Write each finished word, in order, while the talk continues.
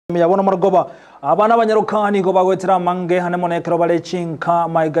Yabona margoba abana banyarukani go bagwetera mange hane monekero bale chinka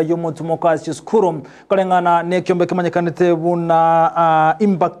maiga y'umutumo kwa sikuru kolengana nekyombe kimanyekanite buna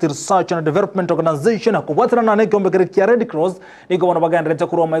Impact Research and Development Organization akubwatira na nekyombe kya Red Cross niko bono bagandrete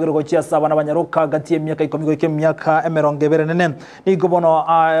kuri maigero go chia abana banyaruka gati emyaka 10 go emyaka 24 niko bono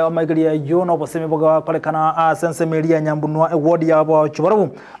maigeri ya yono boseme boga kolekana sense media nyambunwa award yabo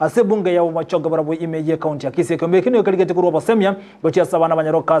chubarabu asebunge yabo machoga barabu imeje county ya Kisii kyombe kino kaligete kuri bosemya go chia abana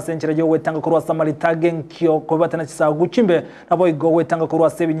banyaruka senchire yo wetanga kuri Samaritage kyo kobatana kisa guchimbe nabo igowe tanga kurwa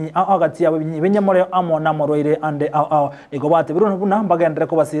sebinyi agati yabo benyamore amo namoroire ande igobate biruno buna mbagendre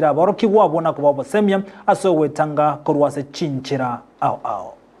ko basira baroki wabona ko basemya asowe tanga kurwa se chinchira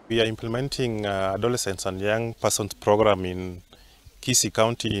We are implementing adolescents and young persons program in Kisii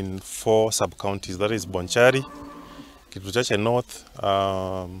County in 4 sub-counties, that is Bonchari, Kituchache North,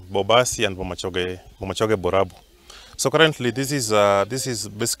 Bobasi and Bomachoge Borabu. So currently this is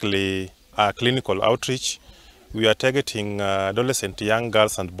basically a clinical outreach. We are targeting adolescent young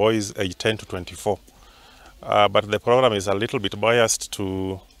girls and boys aged 10 to 24. But the program is a little bit biased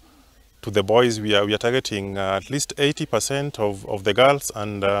to the boys. We are targeting at least 80% of the girls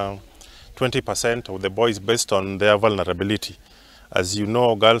and 20% of the boys based on their vulnerability. As you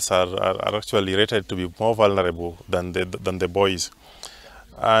know, girls are actually rated to be more vulnerable than the boys.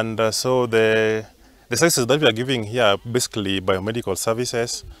 And so the services that we are giving here are basically biomedical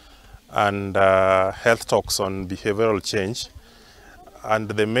services and health talks on behavioral change. And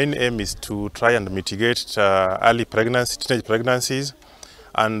the main aim is to try and mitigate early pregnancy, teenage pregnancies,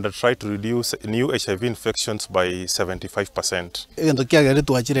 and try to reduce new HIV infections by 75%.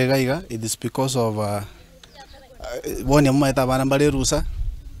 It is because of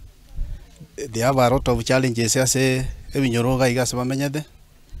they have a lot of challenges.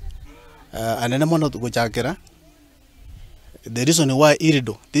 The reason why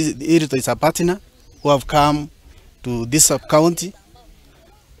Irido is a partner who have come to this sub-county.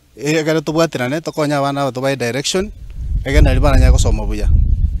 Direction.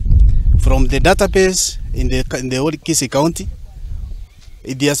 From the database in the whole Kisii County,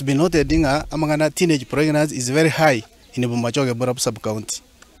 it has been noted that teenage pregnancy is very high in the Bomachoge Borabu sub-county.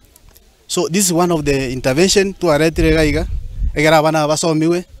 So this is one of the intervention to arrest the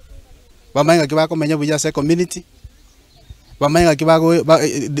community.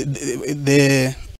 The